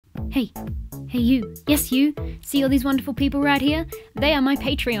Hey you, yes you, see all these wonderful people right here? They are my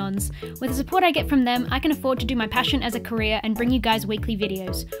Patreons. With the support I get from them, I can afford to do my passion as a career and bring you guys weekly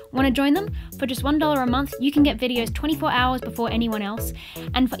videos. Want to join them? For just $1 a month, you can get videos 24 hours before anyone else,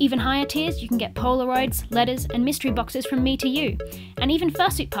 and for even higher tiers, you can get Polaroids, letters, and mystery boxes from me to you, and even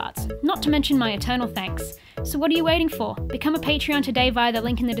Fursuit parts, not to mention my eternal thanks. So what are you waiting for? Become a Patreon today via the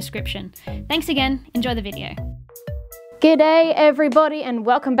link in the description. Thanks again, enjoy the video. G'day everybody and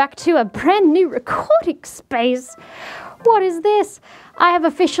welcome back to a brand new recording space. What is this? I have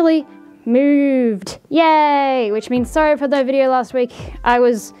officially moved. Yay! Which means sorry for the video last week. I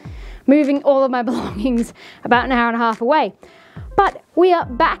was moving all of my belongings about an hour and a half away. But we are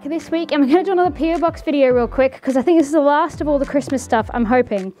back this week and we're going to do another PO Box video real quick because I think this is the last of all the Christmas stuff, I'm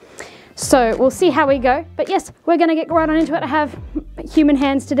hoping. So we'll see how we go. But yes, we're going to get right on into it. I have human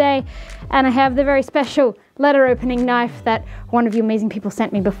hands today and I have the very special letter opening knife that one of you amazing people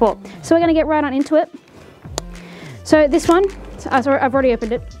sent me before. So we're going to get right on into it. So this one, I've already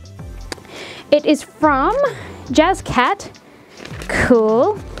opened it. It is from Jazz Cat.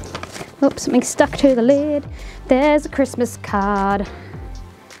 Cool. Oops, something stuck to the lid. There's a Christmas card.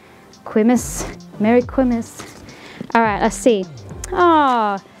 Quimus. Merry Quimus. All right, let's see.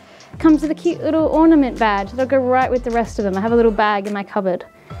 Oh, comes with a cute little ornament badge. That'll go right with the rest of them. I have a little bag in my cupboard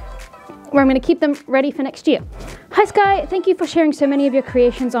where I'm going to keep them ready for next year. Hi Sky, thank you for sharing so many of your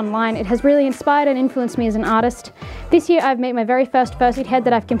creations online. It has really inspired and influenced me as an artist. This year I've made my very first fursuit head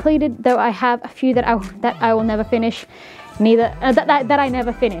that I've completed, though I have a few that I will never finish. That I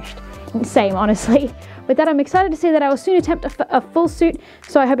never finished. Same, honestly. With that, I'm excited to say that I will soon attempt a full suit,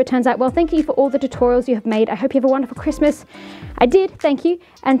 so I hope it turns out well. Thank you for all the tutorials you have made. I hope you have a wonderful Christmas. I did, thank you.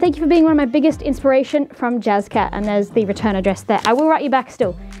 And thank you for being one of my biggest inspiration, from Jazz Cat. And there's the return address there. I will write you back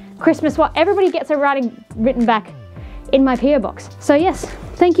still. Christmas, what? Everybody gets a written back in my PO box. So yes,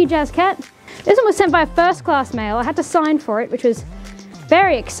 thank you, Jazz Cat. This one was sent by first class mail. I had to sign for it, which was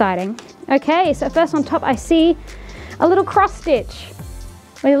very exciting. Okay, so first on top I see a little cross stitch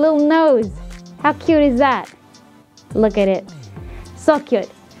with a little nose. How cute is that? Look at it. So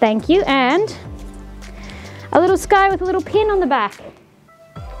cute. Thank you. And a little sky with a little pin on the back.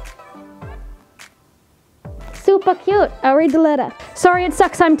 Super cute. I'll read the letter. Sorry it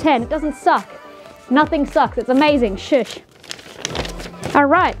sucks I'm 10. It doesn't suck. Nothing sucks. It's amazing. Shush. All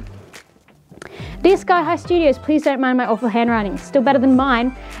right. Dear Skyehighstudios, please don't mind my awful handwriting. Still better than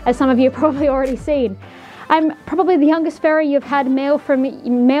mine, as some of you have probably already seen. I'm probably the youngest fairy you've had mail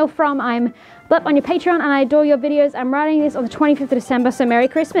from. I'm up on your Patreon and I adore your videos. I'm writing this on the 25th of December, so Merry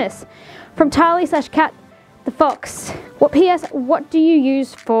Christmas. From Tali/Cat the Fox. P.S. What do you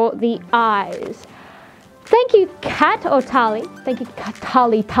use for the eyes? Thank you, Cat, or Tali. Thank you,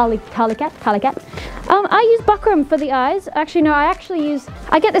 Tali Cat. I use buckram for the eyes. Actually, no,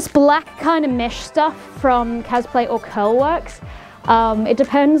 I get this black kind of mesh stuff from Casplay or Curlworks. It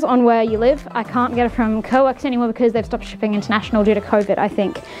depends on where you live. I can't get it from Curlworks anymore because they've stopped shipping international due to COVID, I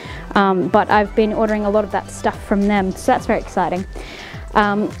think. But I've been ordering a lot of that stuff from them, so that's very exciting.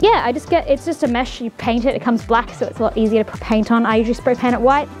 Yeah, it's just a mesh, you paint it, it comes black, so it's a lot easier to paint on. I usually spray paint it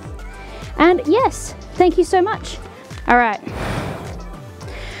white. And yes, thank you so much. All right.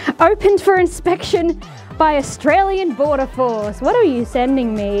 Opened for inspection by Australian Border Force. What are you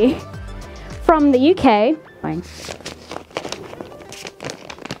sending me? From the UK.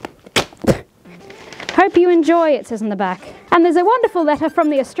 Hope you enjoy, it says on the back. And there's a wonderful letter from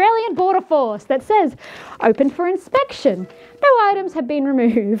the Australian Border Force that says, open for inspection. No items have been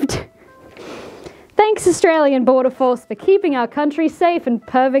removed. Thanks, Australian Border Force, for keeping our country safe and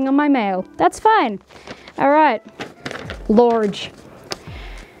perving on my mail. That's fine. All right. Lorge.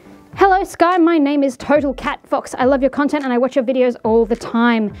 Hello, Sky. My name is Total Cat Fox. I love your content and I watch your videos all the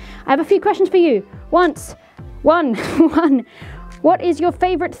time. I have a few questions for you. One. What is your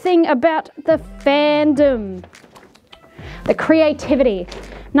favorite thing about the fandom? The creativity.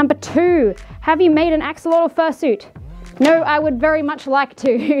 Number 2, have you made an axolotl fursuit? No, I would very much like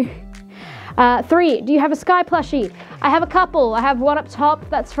to. 3, do you have a Sky plushie? I have a couple. I have one up top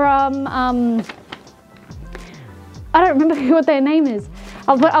that's from, I don't remember what their name is.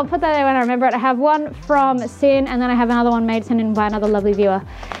 I'll put that there when I remember it. I have one from Sin, and then I have another one made sent in by another lovely viewer.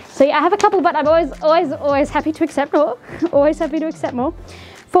 So yeah, I have a couple, but I'm always happy to accept more. Always happy to accept more.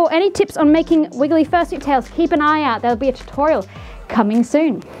 4, any tips on making wiggly fursuit tails? Keep an eye out. There'll be a tutorial coming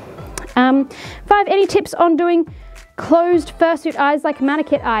soon. 5, any tips on doing closed fursuit eyes like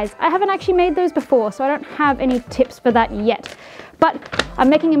mannequin eyes? I haven't actually made those before, so I don't have any tips for that yet. But I'm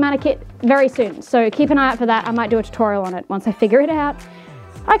making a mannequin very soon, so keep an eye out for that. I might do a tutorial on it once I figure it out.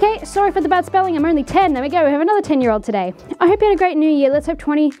 Okay, sorry for the bad spelling. I'm only 10. There we go. We have another 10-year-old today. I hope you had a great new year. Let's hope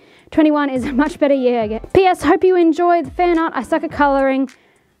 2021 is a much better year again. P.S. Hope you enjoy the fan art. I suck at colouring.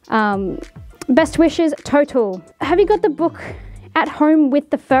 Best wishes, total. Have you got the book At Home with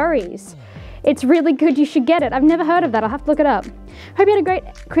the Furries? It's really good. You should get it. I've never heard of that. I'll have to look it up. Hope you had a great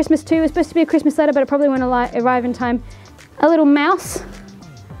Christmas too. It was supposed to be a Christmas letter, but it probably won't arrive in time. A little mouse.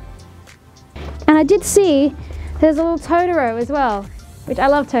 And I did see there's a little Totoro as well, which I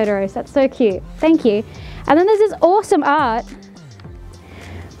love Totoros. That's so cute. Thank you. And then there's this awesome art,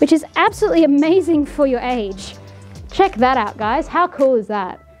 which is absolutely amazing for your age. Check that out, guys. How cool is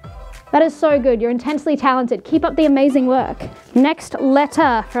that? That is so good. You're intensely talented. Keep up the amazing work. Next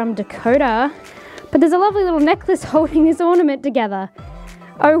letter from Dakota. But there's a lovely little necklace holding this ornament together.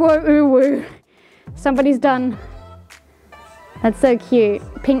 Oh, whoa, ooh, woo. Somebody's done. That's so cute.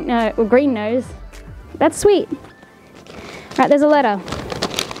 Pink nose, or green nose. That's sweet. All right, there's a letter.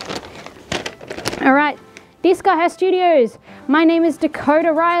 All right. Dear Skyehighstudios, my name is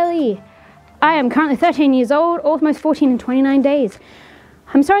Dakota Riley. I am currently 13 years old, almost 14 in 29 days.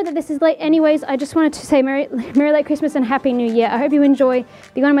 I'm sorry that this is late anyways. I just wanted to say Merry Late Christmas and Happy New Year. I hope you enjoy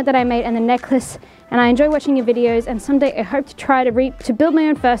the ornament that I made and the necklace, and I enjoy watching your videos, and someday I hope to try to build my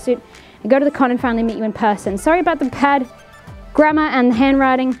own fursuit and go to the con and finally meet you in person. Sorry about the bad grammar and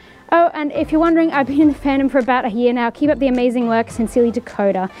handwriting. Oh, and if you're wondering, I've been in the fandom for about a year now. Keep up the amazing work. Sincerely,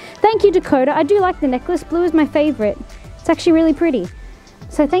 Dakota. Thank you, Dakota. I do like the necklace. Blue is my favorite. It's actually really pretty.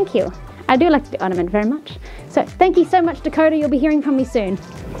 So thank you. I do like the ornament very much. So thank you so much, Dakota. You'll be hearing from me soon.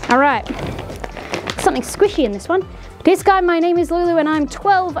 All right. Something squishy in this one. Dear Sky, my name is Lulu and I'm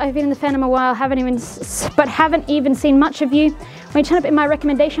 12. I've been in the fandom a while, haven't even seen much of you. When you turned up in my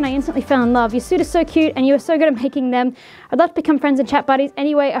recommendation, I instantly fell in love. Your suit is so cute and you are so good at making them. I'd love to become friends and chat buddies.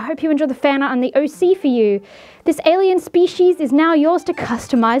 Anyway, I hope you enjoy the fan art and the OC for you. This alien species is now yours to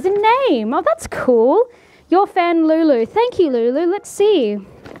customize a name. Oh, that's cool. Your fan, Lulu. Thank you, Lulu. Let's see.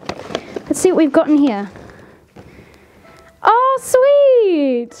 Let's see what we've got in here. Oh,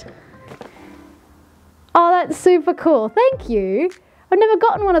 sweet. Oh, that's super cool. Thank you. I've never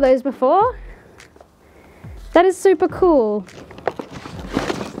gotten one of those before. That is super cool.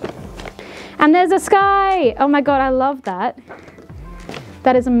 And there's a sky. Oh my God, I love that.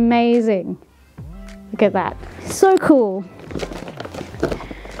 That is amazing. Look at that. So cool.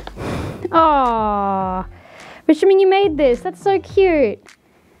 Oh, Benjamin, you made this. That's so cute.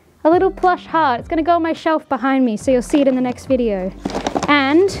 A little plush heart. It's going to go on my shelf behind me, so you'll see it in the next video.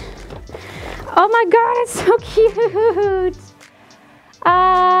 And oh my God, it's so cute.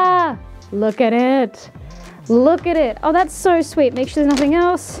 Ah, look at it. Look at it. Oh, that's so sweet. Make sure there's nothing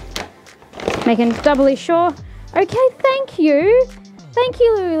else. Making doubly sure. Okay, thank you. Thank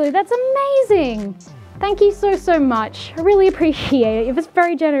you, Lulu. That's amazing. Thank you so, so much. I really appreciate it. It was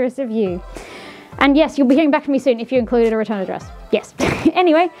very generous of you. And yes, you'll be hearing back from me soon if you included a return address. Yes.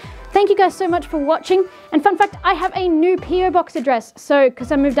 Anyway, thank you guys so much for watching. And fun fact, I have a new PO box address. So,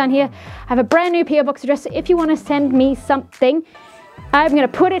 because I moved down here, I have a brand new PO box address. So if you want to send me something, I'm going to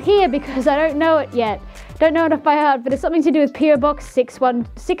put it here because I don't know it yet. Don't know it off by heart, but it's something to do with PO Box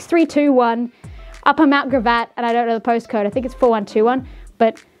 6321, Upper Mount Gravatt, and I don't know the postcode. I think it's 4121,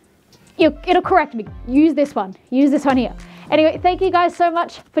 but it'll correct me. Use this one. Use this one here. Anyway, thank you guys so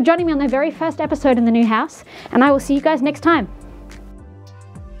much for joining me on the very first episode in the new house, and I will see you guys next time.